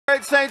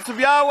Great saints of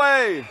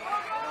Yahweh,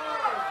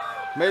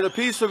 may the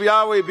peace of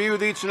Yahweh be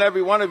with each and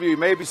every one of you. You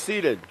may be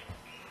seated.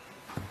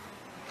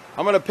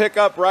 I'm going to pick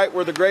up right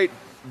where the great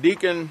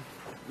deacon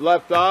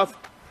left off,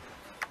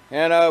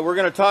 and we're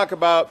going to talk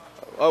about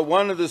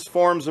one of these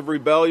forms of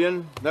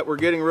rebellion that we're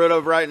getting rid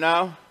of right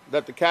now,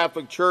 that the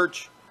Catholic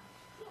Church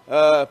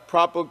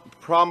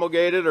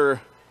promulgated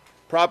or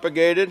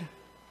propagated.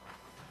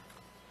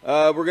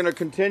 We're going to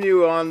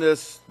continue on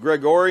this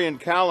Gregorian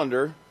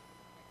calendar.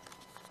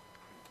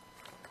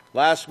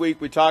 Last week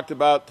we talked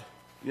about,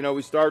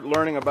 we started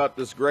learning about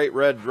this great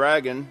red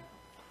dragon.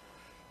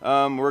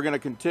 We're going to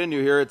continue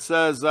here. It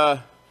says,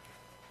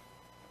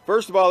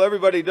 first of all,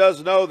 everybody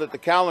does know that the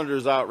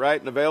calendar's out, right,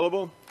 and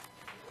available.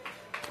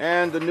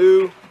 And the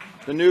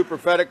new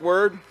prophetic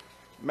word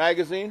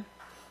magazine.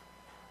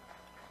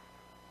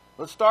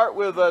 Let's start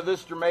with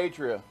this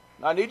Gematria.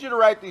 Now, I need you to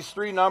write these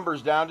three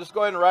numbers down. Just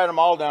go ahead and write them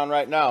all down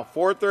right now.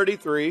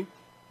 433.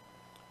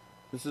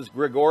 This is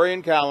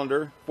Gregorian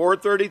calendar.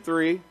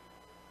 433.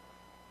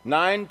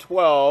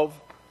 912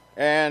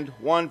 and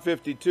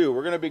 152.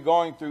 We're going to be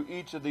going through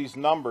each of these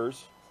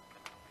numbers.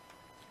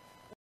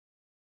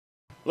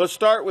 Let's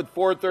start with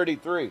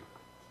 433.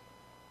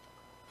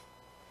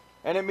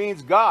 And it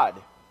means God.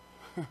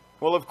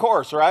 Well, of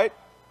course, right?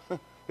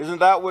 Isn't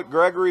that what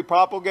Gregory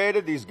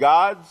propagated, these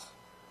gods?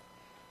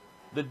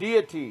 The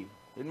deity.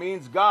 It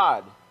means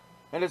God.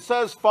 And it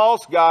says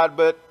false God,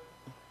 but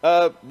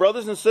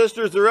brothers and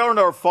sisters, there are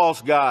no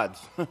false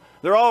gods.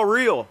 They're all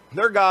real.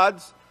 They're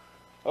gods.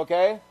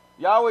 Okay?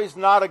 Yahweh's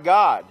not a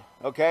god.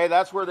 Okay?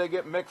 That's where they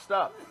get mixed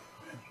up.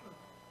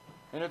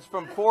 And it's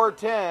from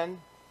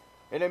 410,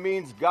 and it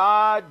means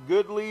God,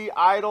 goodly,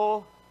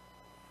 idol.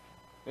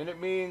 And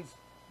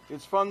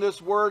it's from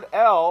this word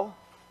El,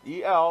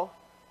 E-L.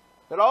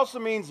 It also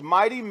means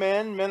mighty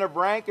men, men of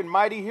rank, and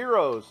mighty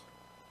heroes.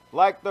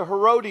 Like the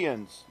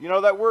Herodians. You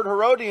know that word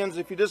Herodians,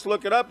 if you just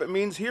look it up, it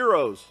means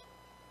heroes.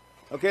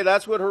 Okay,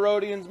 that's what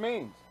Herodians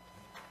means.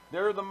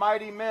 They're the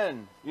mighty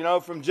men,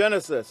 from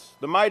Genesis,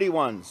 the mighty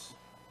ones.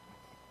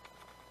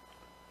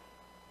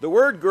 The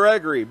word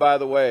Gregory, by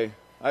the way,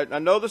 I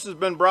know this has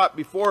been brought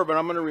before, but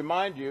I'm going to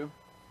remind you.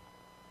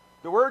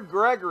 The word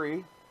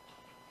Gregory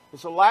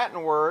is a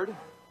Latin word,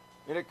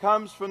 and it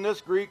comes from this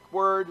Greek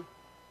word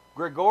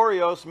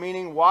Gregorios,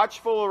 meaning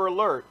watchful or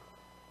alert.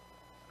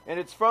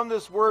 And it's from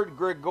this word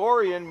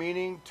Gregorian,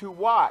 meaning to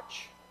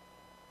watch.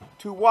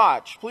 To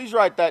watch. Please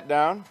write that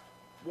down.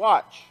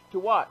 Watch. To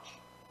watch.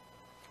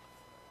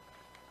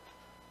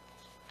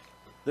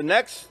 The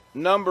next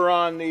number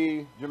on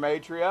the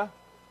Gematria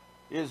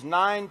is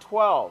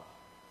 912.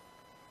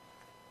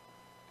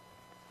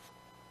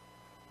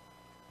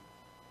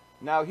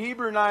 Now,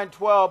 Hebrew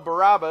 912,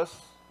 Barabbas,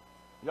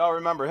 y'all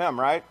remember him,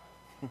 right?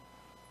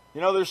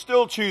 They're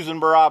still choosing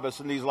Barabbas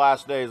in these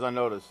last days, I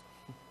noticed.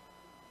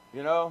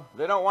 They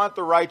don't want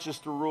the righteous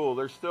to rule.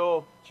 They're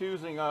still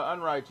choosing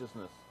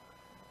unrighteousness.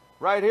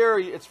 Right here,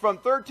 it's from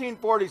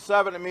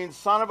 1347. It means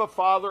son of a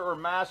father or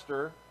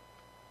master.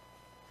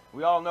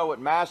 We all know what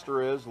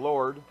master is,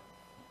 Lord.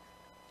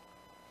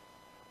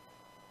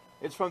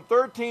 It's from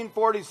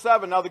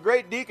 1347. Now, the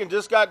great deacon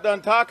just got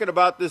done talking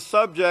about this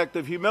subject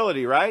of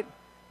humility, right?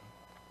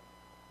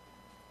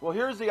 Well,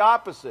 here's the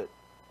opposite.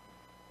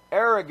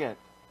 Arrogant,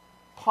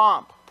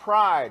 pomp,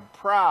 pride,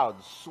 proud,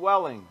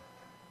 swelling,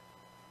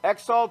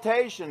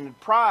 exaltation,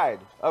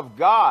 pride of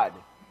God.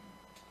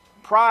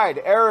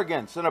 Pride,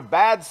 arrogance, in a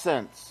bad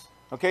sense.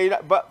 Okay,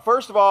 but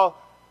first of all,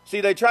 see,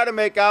 they try to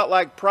make out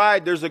like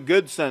pride, there's a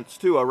good sense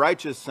too, a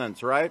righteous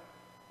sense, right?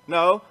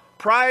 No,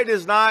 pride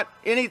is not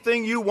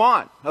anything you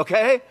want,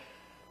 okay?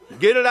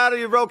 Get it out of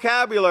your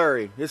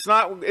vocabulary. It's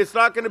not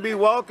going to be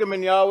welcome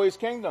in Yahweh's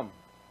kingdom.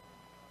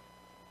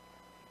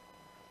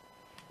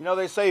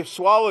 They say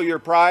swallow your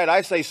pride.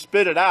 I say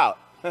spit it out.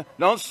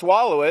 Don't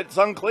swallow it. It's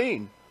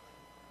unclean.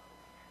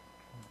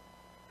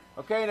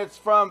 Okay, and it's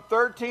from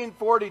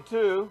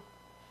 1342,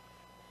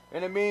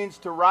 and it means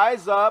to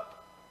rise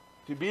up,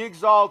 to be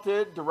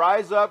exalted, to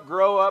rise up,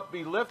 grow up,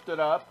 be lifted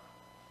up.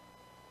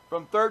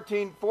 From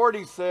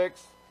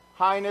 1346,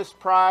 highness,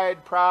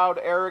 pride, proud,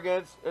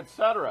 arrogance,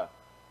 etc.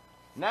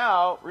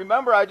 Now,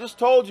 remember, I just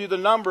told you the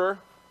number.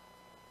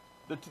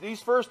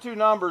 These first two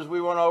numbers we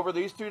went over,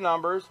 these two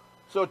numbers.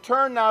 So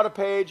turn now to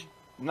page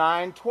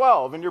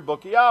 912 in your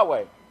book of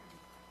Yahweh.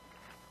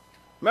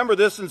 Remember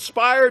this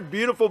inspired,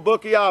 beautiful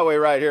book of Yahweh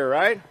right here,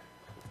 right?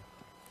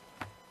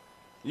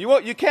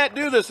 You can't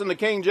do this in the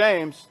King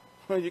James.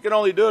 You can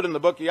only do it in the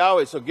book of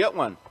Yahweh, so get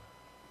one.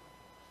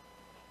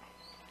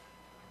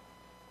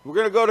 We're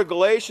going to go to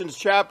Galatians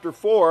chapter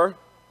 4,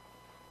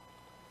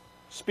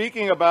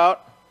 speaking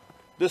about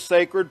this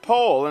sacred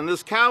pole and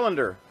this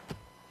calendar.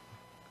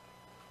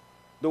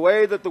 The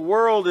way that the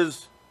world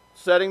is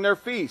setting their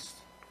feast.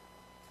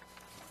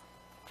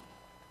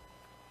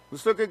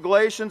 Let's look at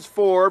Galatians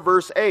 4,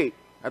 verse 8,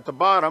 at the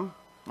bottom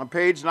on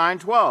page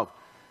 912.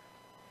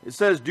 It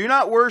says, do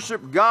not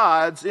worship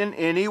gods in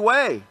any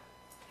way.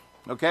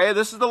 Okay,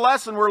 this is the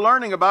lesson we're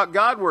learning about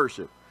God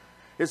worship.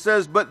 It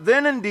says, but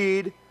then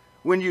indeed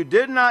when you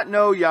did not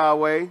know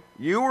Yahweh,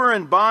 you were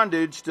in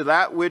bondage to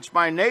that which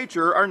by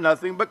nature are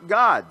nothing but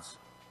gods.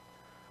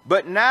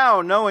 But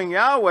now, knowing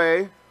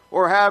Yahweh,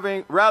 or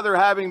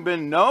having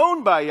been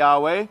known by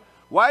Yahweh,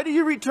 why do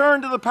you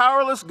return to the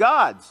powerless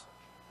gods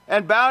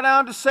and bow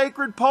down to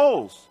sacred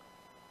poles?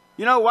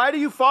 You know, why do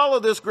you follow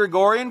this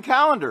Gregorian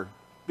calendar?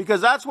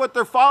 Because that's what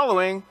they're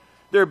following.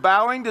 They're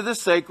bowing to the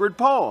sacred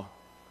pole.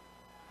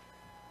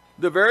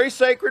 The very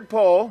sacred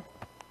pole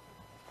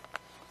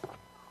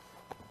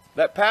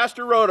that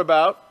Pastor wrote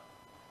about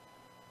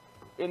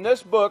in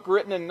this book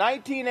written in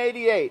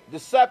 1988,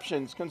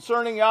 Deceptions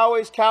Concerning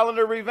Yahweh's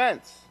Calendar of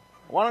Events.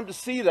 I want them to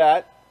see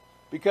that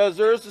because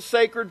there's the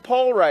sacred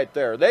pole right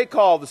there. They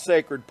call the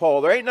sacred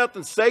pole. There ain't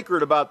nothing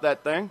sacred about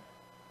that thing.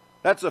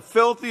 That's a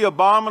filthy,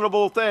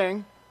 abominable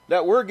thing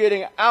that we're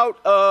getting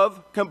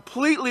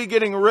completely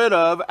getting rid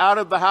of out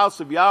of the house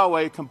of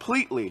Yahweh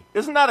completely.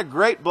 Isn't that a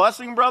great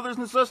blessing, brothers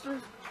and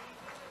sisters?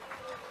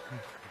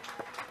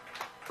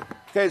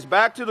 Okay, it's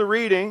back to the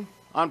reading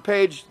on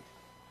page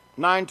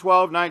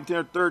 912,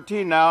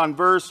 1913 now, on I'm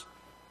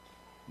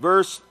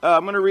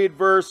going to read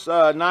verse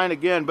 9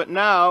 again. But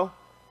now,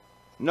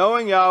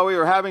 knowing Yahweh,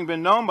 or having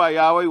been known by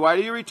Yahweh, why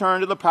do you return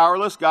to the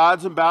powerless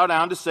gods and bow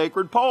down to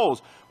sacred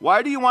poles?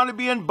 Why do you want to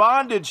be in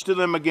bondage to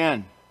them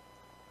again?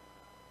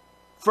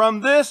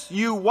 From this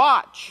you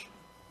watch.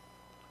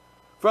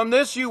 From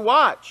this you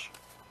watch.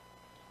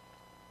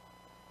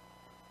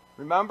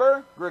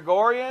 Remember?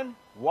 Gregorian,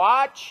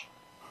 watch.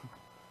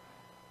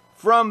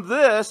 From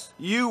this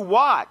you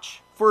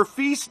watch for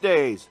feast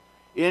days,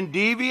 in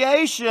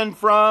deviation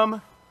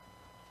from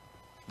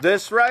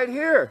this right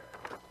here.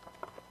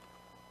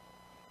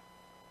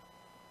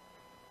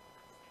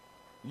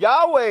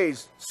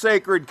 Yahweh's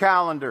sacred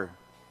calendar.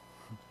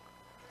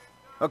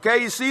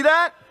 Okay, you see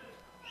that?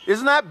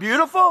 Isn't that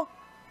beautiful?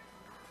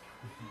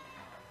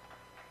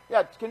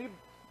 Yeah, can you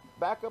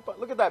back up?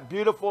 Look at that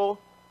beautiful.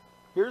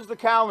 Here's the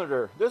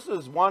calendar. This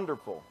is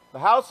wonderful. The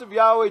house of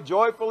Yahweh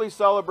joyfully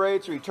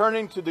celebrates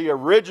returning to the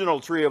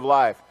original tree of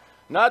life,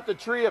 not the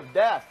tree of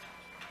death.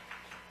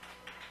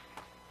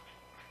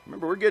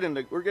 Remember, we're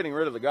getting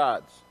rid of the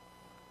gods.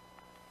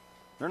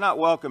 They're not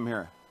welcome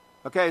here.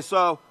 Okay,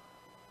 so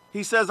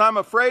he says, I'm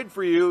afraid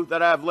for you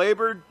that I have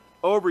labored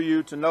over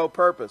you to no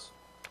purpose.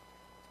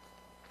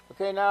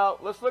 Okay, now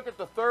let's look at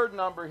the third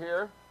number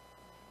here.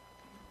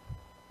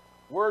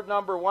 Word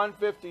number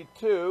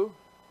 152.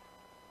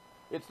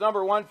 It's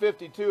number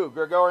 152,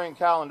 Gregorian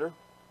calendar.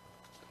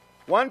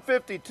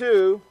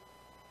 152,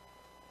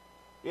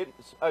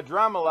 it's a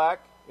Dramalek,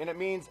 and it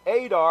means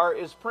Adar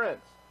is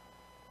prince.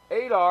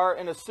 Adar,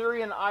 an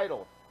Assyrian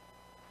idol.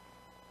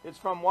 It's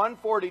from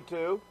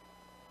 142.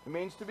 It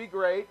means to be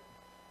great.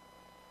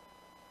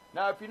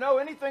 Now, if you know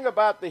anything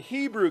about the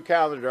Hebrew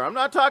calendar, I'm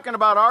not talking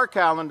about our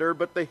calendar,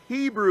 but the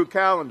Hebrew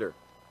calendar.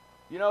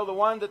 You know, the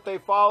one that they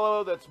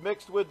follow that's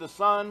mixed with the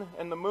sun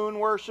and the moon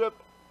worship?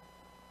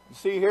 You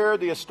see here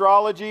the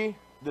astrology,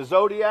 the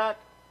zodiac.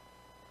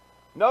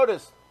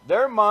 Notice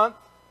their month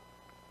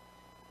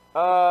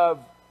of,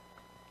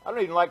 I don't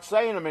even like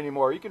saying them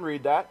anymore. You can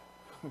read that.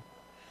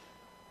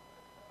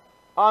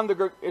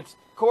 It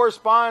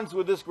corresponds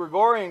with this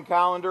Gregorian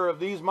calendar of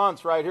these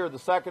months right here, the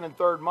second and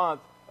third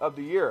month of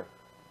the year.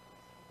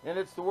 And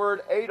it's the word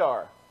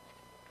Adar.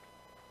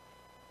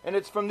 And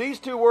it's from these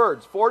two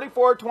words,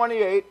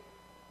 4428,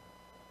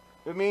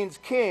 it means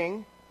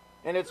king,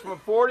 and it's from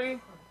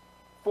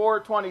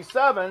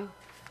 4427,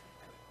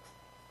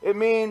 it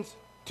means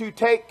to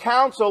take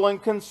counsel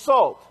and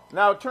consult.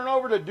 Now turn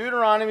over to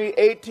Deuteronomy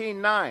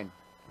 18:9.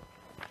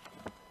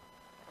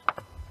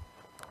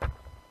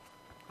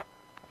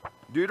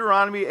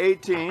 Deuteronomy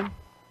 18,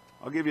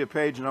 I'll give you a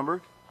page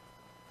number.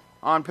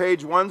 On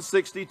page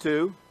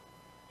 162.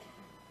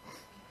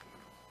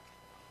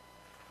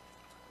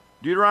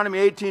 Deuteronomy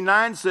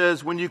 18:9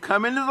 says, when you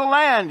come into the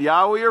land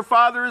Yahweh your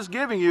Father is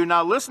giving you.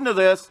 Now listen to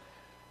this.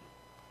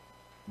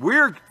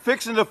 We're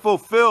fixing to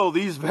fulfill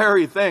these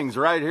very things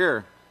right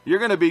here. You're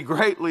going to be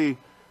greatly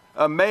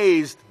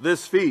amazed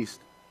this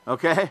feast.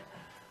 Okay?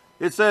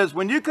 It says,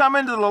 when you come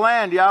into the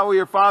land Yahweh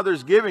your Father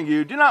is giving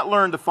you, do not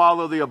learn to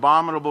follow the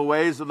abominable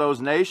ways of those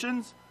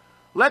nations.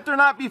 Let there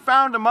not be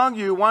found among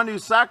you one who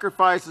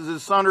sacrifices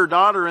his son or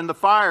daughter in the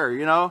fire,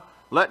 you know,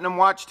 letting them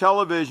watch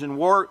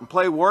television, and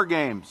play war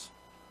games.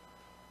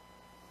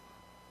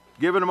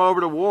 Giving them over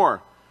to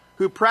war,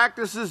 who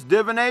practices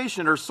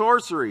divination or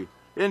sorcery,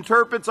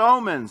 interprets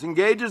omens,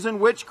 engages in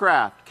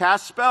witchcraft,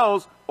 casts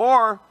spells,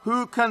 or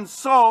who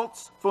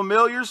consults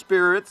familiar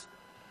spirits,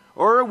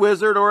 or a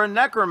wizard or a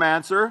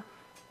necromancer.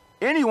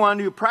 Anyone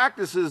who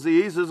practices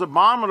these is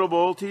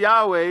abominable to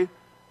Yahweh,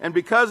 and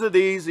because of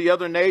these, the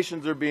other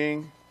nations are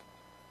being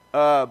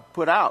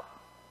put out.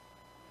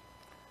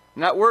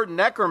 And that word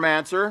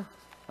necromancer,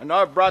 I know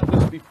I've brought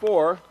this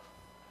before.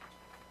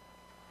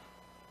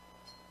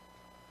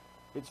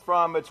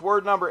 It's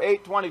word number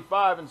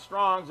 825 in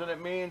Strong's, and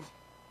it means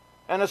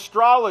an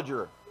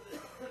astrologer,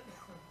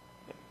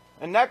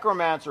 a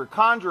necromancer,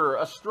 conjurer,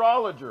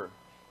 astrologer.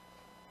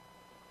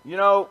 You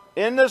know,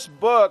 in this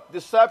book,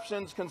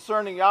 Deceptions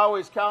Concerning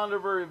Yahweh's Calendar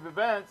of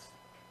Events,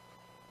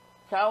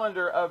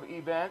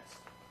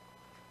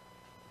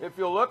 if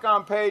you look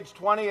on page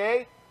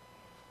 28,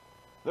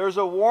 there's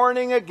a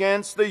warning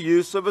against the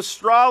use of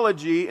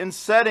astrology in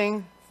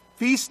setting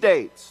feast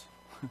dates.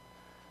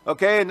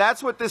 Okay, and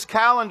that's what this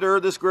calendar,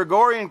 this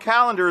Gregorian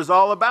calendar, is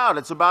all about.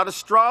 It's about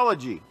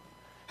astrology.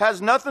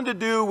 Has nothing to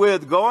do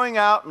with going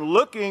out and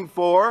looking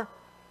for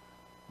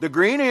the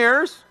green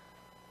ears,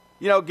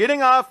 you know,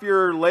 getting off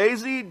your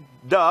lazy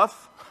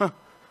duff,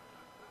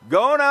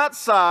 going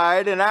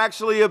outside and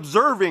actually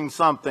observing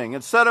something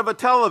instead of a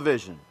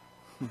television.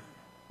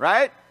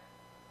 Right?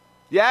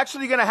 You're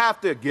actually going to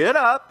have to get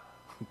up,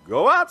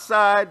 go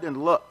outside,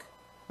 and look.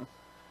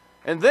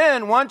 And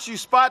then, once you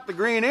spot the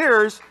green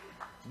ears,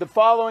 the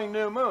following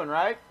new moon,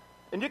 right?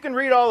 And you can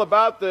read all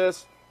about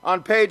this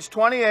on page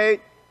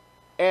 28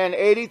 and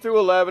 80 through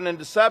 11 in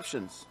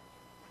Deceptions.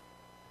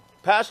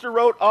 Pastor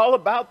wrote all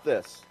about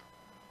this.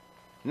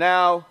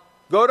 Now,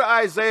 go to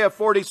Isaiah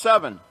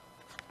 47.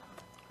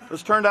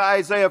 Let's turn to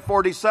Isaiah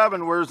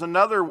 47, where there's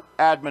another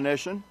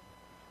admonition.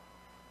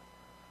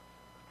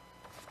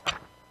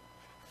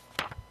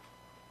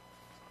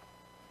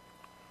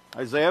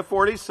 Isaiah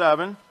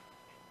 47,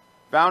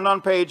 found on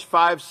page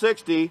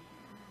 560.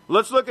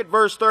 Let's look at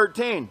verse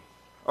 13,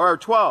 or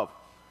 12.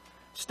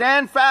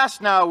 Stand fast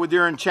now with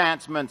your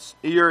enchantments.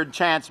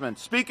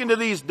 Speaking to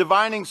these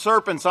divining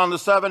serpents on the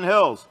 7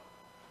 hills.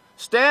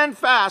 Stand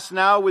fast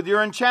now with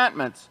your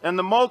enchantments and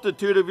the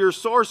multitude of your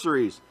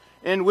sorceries,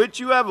 in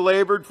which you have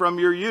labored from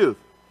your youth.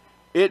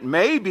 It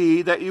may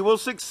be that you will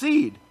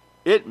succeed.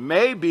 It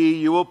may be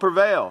you will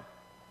prevail.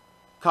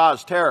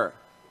 Cause terror.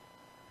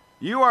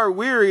 You are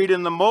wearied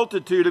in the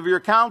multitude of your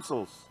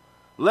counsels.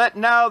 Let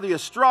now the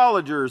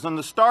astrologers and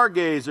the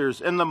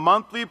stargazers and the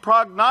monthly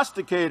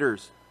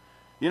prognosticators,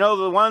 you know,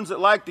 the ones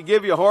that like to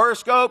give you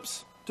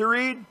horoscopes to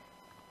read,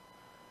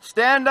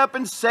 stand up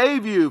and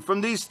save you from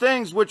these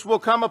things which will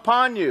come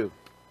upon you.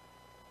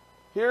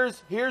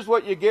 Here's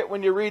what you get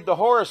when you read the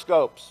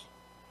horoscopes.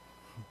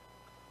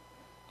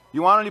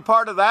 You want any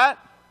part of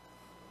that?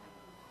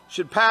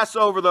 Should pass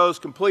over those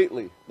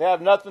completely. They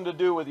have nothing to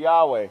do with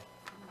Yahweh.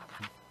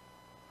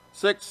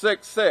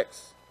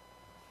 666.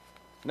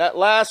 That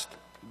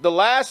the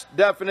last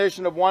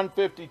definition of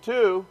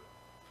 152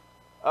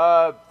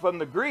 from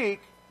the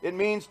Greek, it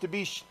means to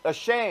be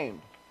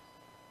ashamed,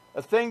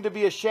 a thing to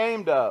be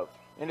ashamed of,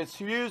 and it's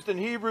used in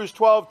Hebrews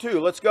 12:2.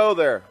 Let's go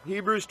there.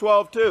 Hebrews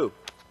 12:2.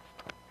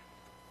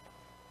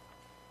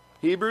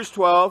 Hebrews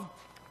 12,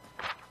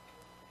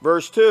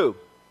 verse 2.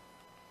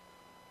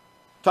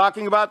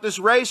 Talking about this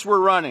race we're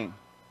running.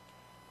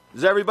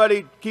 Is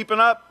everybody keeping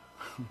up?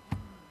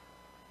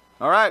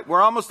 All right,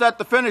 we're almost at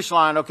the finish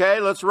line, okay?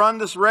 Let's run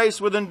this race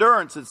with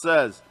endurance, it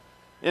says.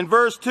 In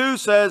verse 2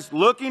 says,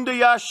 looking to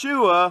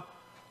Yeshua,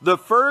 the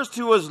first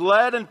who was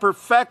led and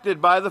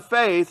perfected by the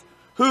faith,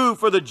 who,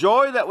 for the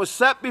joy that was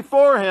set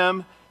before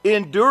him,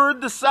 endured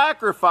the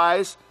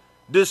sacrifice,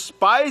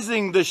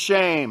 despising the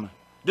shame,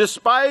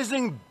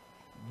 despising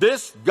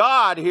this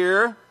God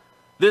here,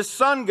 this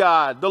sun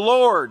God, the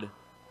Lord.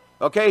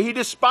 Okay, he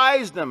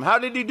despised him. How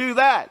did he do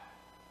that?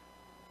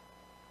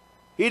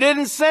 He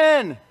didn't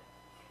sin.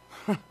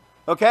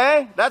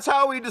 Okay? That's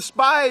how we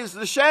despise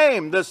the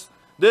shame. This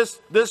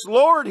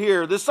Lord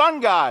here, the sun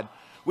God.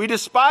 We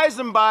despise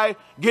him by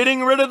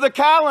getting rid of the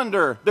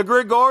calendar, the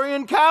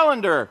Gregorian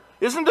calendar.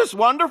 Isn't this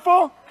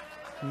wonderful?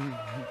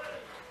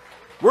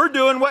 We're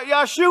doing what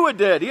Yeshua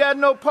did. He had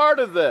no part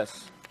of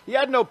this. He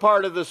had no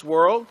part of this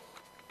world.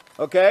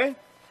 Okay?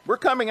 We're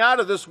coming out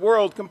of this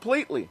world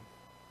completely.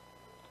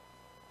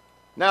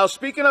 Now,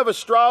 speaking of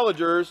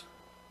astrologers,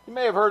 you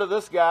may have heard of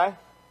this guy.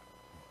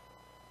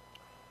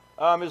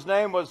 His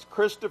name was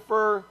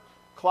Christopher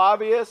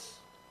Clavius.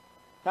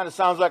 Kind of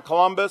sounds like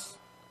Columbus.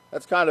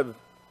 That's kind of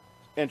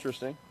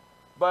interesting.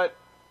 But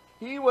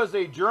he was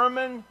a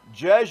German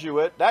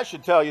Jesuit. That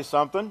should tell you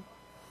something.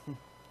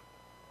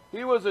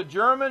 He was a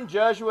German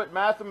Jesuit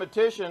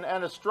mathematician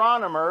and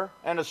astronomer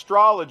and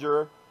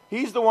astrologer.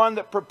 He's the one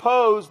that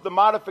proposed the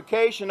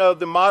modification of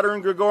the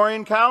modern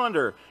Gregorian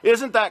calendar.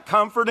 Isn't that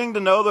comforting to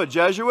know the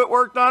Jesuit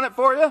worked on it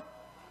for you?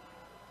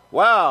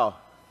 Wow.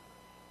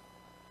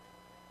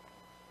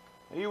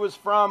 He was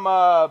from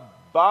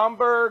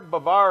Bamberg,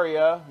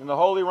 Bavaria, in the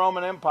Holy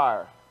Roman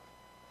Empire.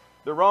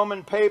 The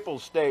Roman Papal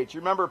States. You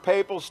remember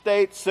Papal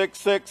States,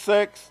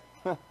 666?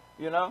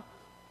 You know?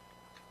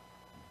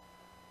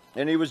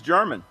 And he was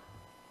German.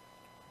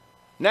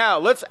 Now,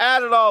 let's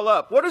add it all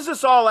up. What does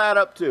this all add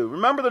up to?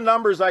 Remember the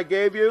numbers I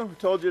gave you? I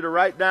told you to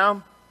write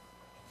down?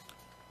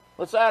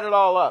 Let's add it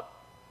all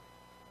up.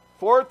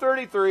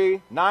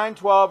 433,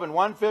 912, and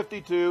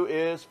 152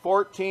 is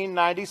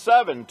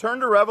 1497. Turn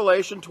to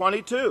Revelation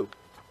 22.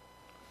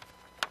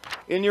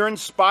 In your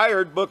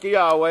inspired book of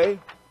Yahweh,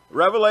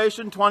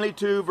 Revelation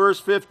 22, verse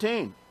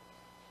 15.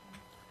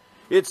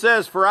 It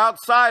says, for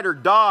outside are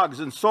dogs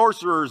and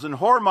sorcerers and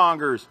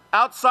whoremongers,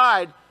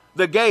 outside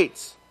the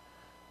gates.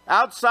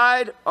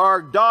 Outside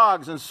are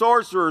dogs and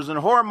sorcerers and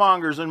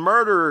whoremongers and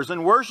murderers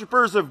and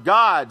worshipers of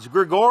gods,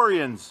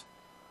 Gregorians.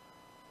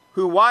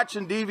 who watch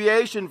in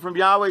deviation from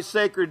Yahweh's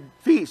sacred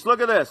feast.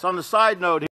 Look at this on the side note here.